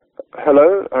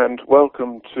Hello and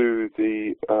welcome to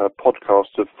the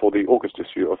podcast for the August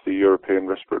issue of the European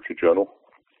Respiratory Journal.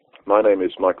 My name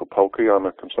is Michael Polkey. I'm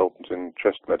a consultant in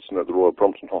chest medicine at the Royal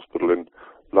Brompton Hospital in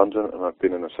London, and I've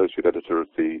been an associate editor of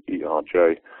the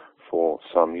ERJ for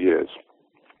some years.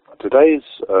 Today's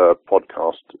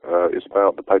podcast is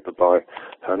about the paper by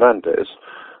Hernandez,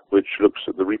 which looks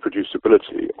at the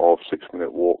reproducibility of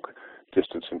 6-minute walk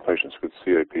distance in patients with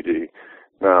COPD.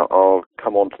 Now, I'll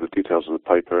come on to the details of the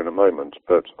paper in a moment,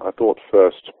 but I thought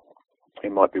first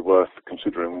it might be worth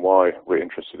considering why we're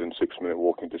interested in 6-minute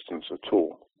walking distance at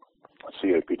all.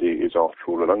 COPD is, after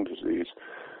all, a lung disease,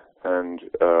 and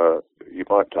you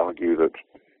might argue that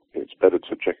it's better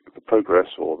to check the progress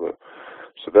or the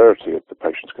severity of the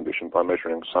patient's condition by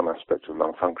measuring some aspect of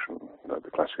lung function.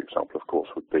 The classic example, of course,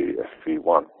 would be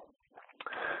FEV1.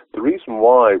 The reason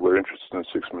why we're interested in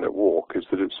a 6-minute walk is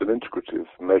that it's an integrative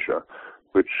measure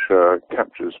which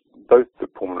captures both the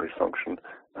pulmonary function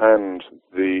and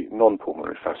the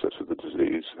non-pulmonary facets of the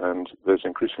disease, and there's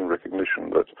increasing recognition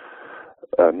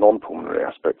that non-pulmonary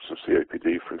aspects of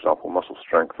COPD, for example muscle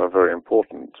strength, are very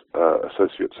important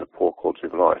associates of poor quality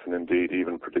of life and indeed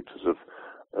even predictors of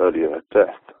earlier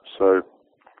death. So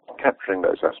capturing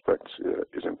those aspects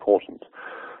is important.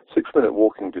 6-minute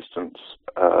walking distance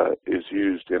is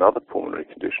used in other pulmonary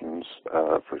conditions,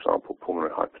 for example,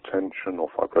 pulmonary hypertension or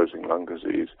fibrosing lung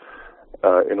disease,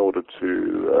 in order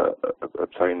to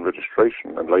obtain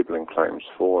registration and labeling claims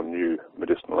for new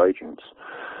medicinal agents.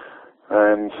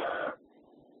 And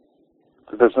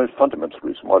there's no fundamental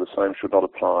reason why the same should not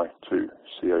apply to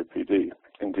COPD.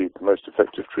 Indeed, the most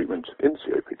effective treatment in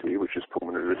COPD, which is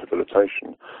pulmonary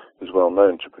rehabilitation, is well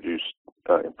known to produce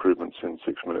improvements in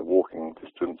 6-minute walking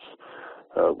distance,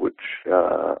 which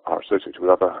are associated with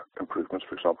other improvements,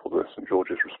 for example, the St.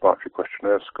 George's Respiratory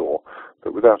Questionnaire score,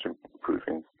 but without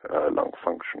improving lung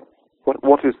function.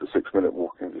 What is the 6-minute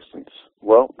walking distance?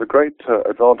 Well, the great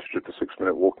advantage of the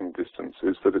 6-minute walking distance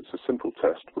is that it's a simple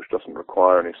test which doesn't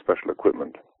require any special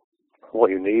equipment. What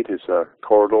you need is a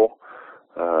corridor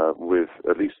with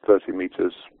at least 30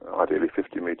 meters, ideally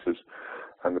 50 meters,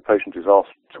 and the patient is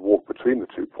asked to walk between the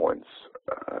 2 points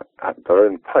at their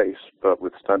own pace, but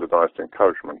with standardized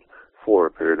encouragement for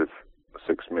a period of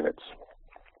 6 minutes.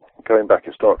 Going back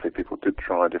historically, people did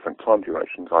try different time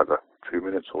durations, either 2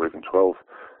 minutes or even 12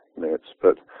 minutes,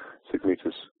 but 6 minutes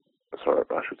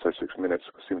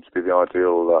seems to be the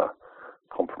ideal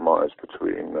compromise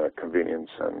between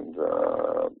convenience and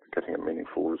getting a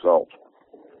meaningful result.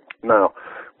 Now,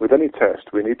 with any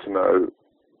test, we need to know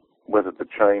whether the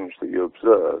change that you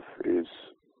observe is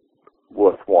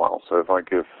worthwhile. So if I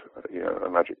give a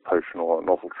magic potion or a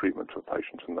novel treatment to a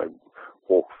patient and they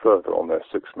walk further on their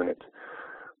 6-minute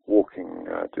walking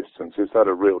distance, is that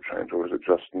a real change or is it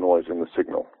just noise in the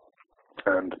signal?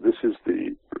 And this is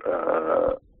the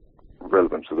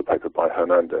relevance of the paper by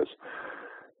Hernandez.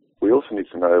 We also need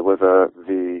to know whether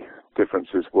the difference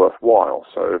is worthwhile.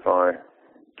 So if I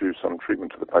do some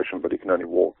treatment to the patient, but he can only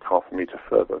walk half a meter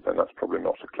further, then that's probably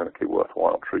not a clinically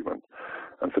worthwhile treatment.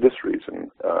 And for this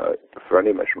reason, for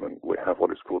any measurement, we have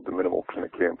what is called the minimal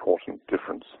clinically important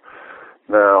difference.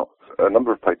 Now, a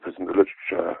number of papers in the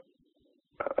literature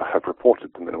have reported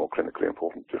the minimal clinically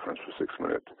important difference for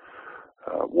 6-minute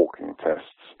walking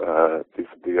tests.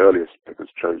 The earliest papers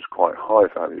chose quite high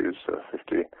values,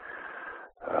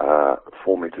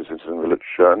 4 meters is in the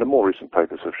literature, and the more recent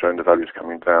papers have shown the values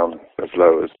coming down as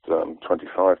low as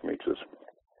 25 meters.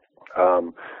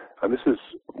 And this is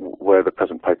where the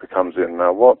present paper comes in.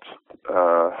 Now, what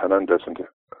Hernandez and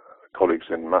colleagues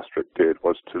in Maastricht did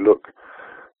was to look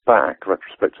back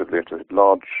retrospectively at a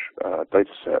large data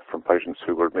set from patients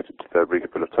who were admitted to their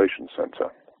rehabilitation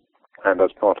center. And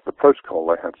as part of the protocol,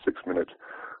 they had 6-minute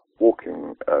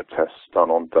walking tests done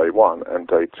on day 1 and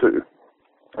day 2.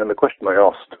 And the question they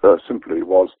asked simply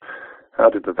was, how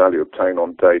did the value obtained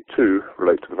on day 2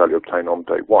 relate to the value obtained on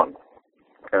day 1?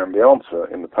 And the answer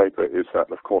in the paper is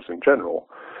that, of course, in general,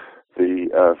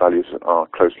 the values are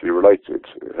closely related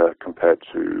compared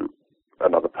to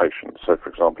another patient. So, for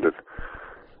example, if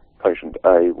patient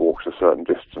A walks a certain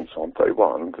distance on day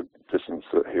 1, the distance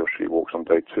that he or she walks on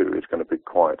day 2 is going to be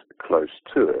quite close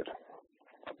to it.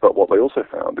 But what they also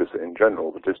found is that, in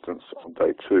general, the distance on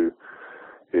day 2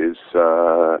 is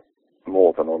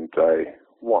more than on day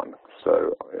 1.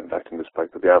 So, in fact, in this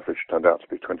paper, the average turned out to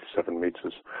be 27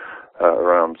 meters,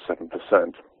 around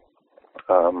 7%.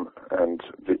 And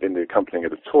in the accompanying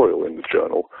editorial in the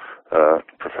journal,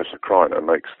 Professor Kreiner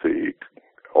makes the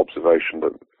observation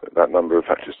that that number, in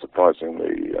fact, is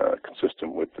surprisingly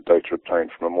consistent with the data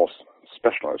obtained from a more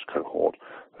specialized cohort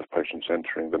of patients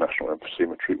entering the National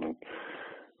Emphysema Treatment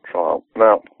Trial.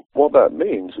 Now, what that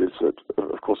means is that,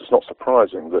 of course, it's not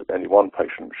surprising that any one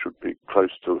patient should be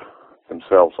closer to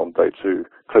themselves on day 2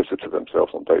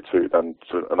 than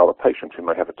to another patient who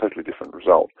may have a totally different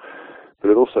result.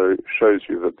 But it also shows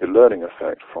you that the learning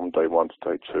effect from day 1 to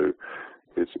day 2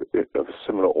 is of a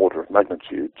similar order of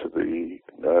magnitude to the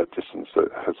distance that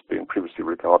has been previously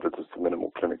regarded as the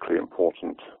minimal clinically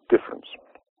important difference.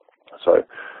 So,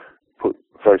 put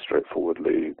very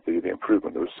straightforwardly, the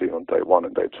improvement that was seen on day 1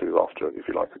 and day 2 after, if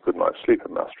you like, a good night's sleep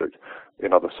in Maastricht,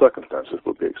 in other circumstances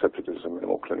would be accepted as a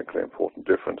minimal clinically important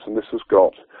difference. And this has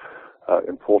got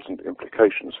important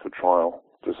implications for trial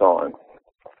design,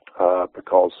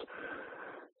 because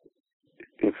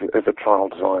if a trial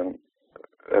design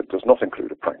does not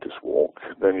include a practice walk,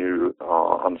 then you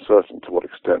are uncertain to what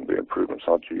extent the improvements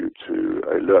are due to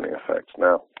a learning effect.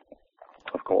 Now,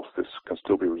 of course, this can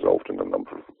still be resolved in a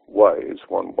number of ways.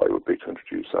 One way would be to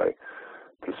introduce a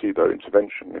placebo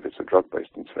intervention if it's a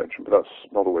drug-based intervention, but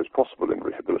that's not always possible in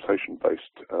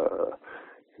rehabilitation-based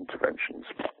interventions.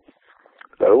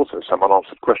 There are also some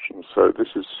unanswered questions. So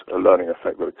this is a learning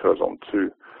effect that occurs on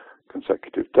 2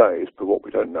 consecutive days, but what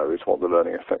we don't know is what the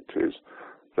learning effect is,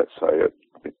 let's say, at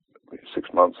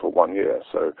 6 months or 1 year.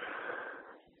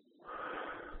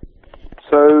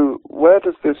 So where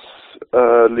does this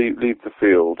leave the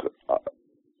field?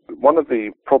 One of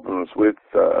the problems with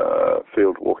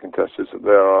field walking tests is that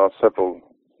there are several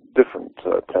different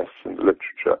tests in the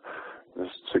literature. The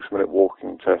 6-minute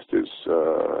walking test is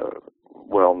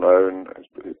well known.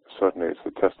 Certainly it's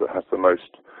the test that has the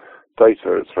most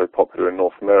data. It's very popular in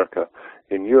North America.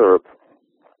 In Europe,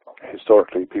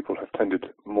 historically, people have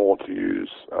tended more to use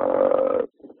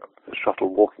the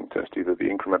shuttle walking test, either the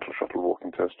incremental shuttle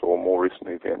walking test or more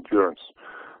recently the endurance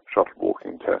shuttle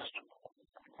walking test.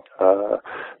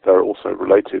 There are also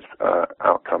related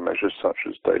outcome measures such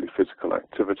as daily physical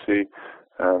activity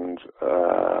and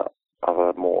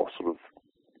other more sort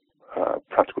of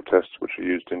practical tests which are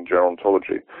used in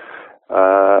gerontology.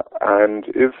 And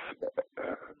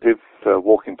if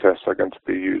walking tests are going to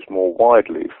be used more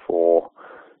widely for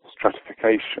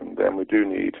stratification, then we do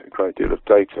need a great deal of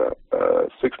data.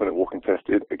 6-minute walking test,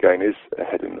 again, is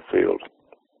ahead in the field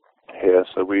here,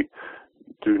 so we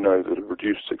do know that a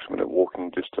reduced 6-minute walking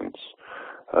distance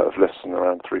of less than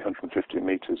around 350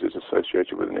 meters is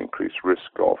associated with an increased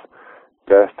risk of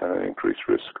death and an increased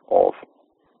risk of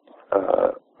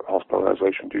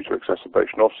hospitalization due to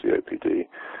exacerbation of COPD.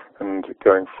 And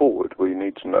going forward, we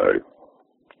need to know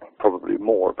probably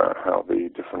more about how the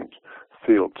different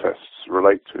field tests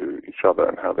relate to each other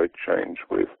and how they change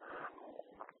with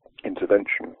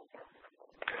intervention.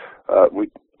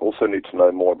 We also need to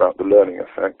know more about the learning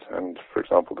effect, and for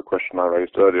example, the question I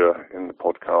raised earlier in the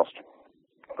podcast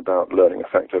about learning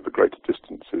effect over greater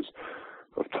distances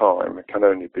of time can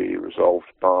only be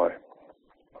resolved by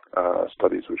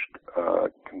studies which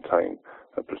contain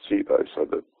a placebo, so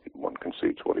that one can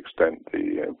see to what extent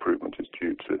the improvement is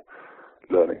due to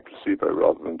learning placebo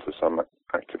rather than to some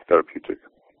active therapeutic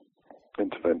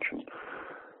intervention.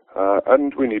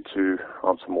 And we need to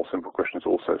answer more simple questions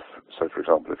also. So, for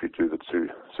example, if you do the 2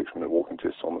 6-minute walking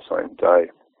tests on the same day,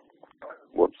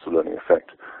 what's the learning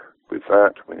effect with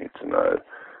that? We need to know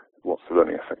what's the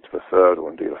learning effect of a 3rd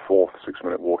or indeed a 4th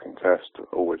 6-minute walking test,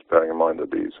 always bearing in mind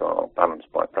that these are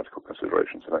balanced by practical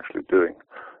considerations in actually doing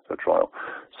a trial.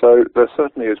 So there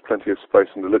certainly is plenty of space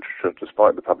in the literature,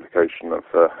 despite the publication of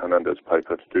Hernandez's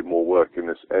paper, to do more work in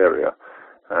this area.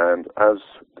 And as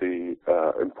the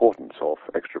importance of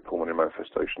extrapulmonary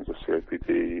manifestations of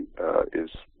COPD is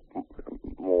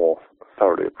more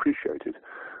thoroughly appreciated,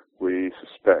 we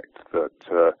suspect that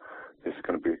this is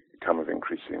going to become of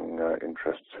increasing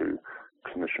interest to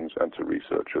clinicians and to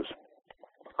researchers.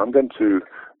 I'm going to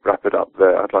wrap it up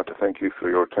there. I'd like to thank you for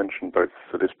your attention, both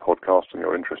for this podcast and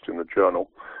your interest in the journal.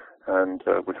 And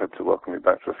we hope to welcome you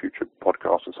back to a future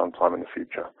podcast at some time in the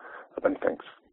future. Many thanks.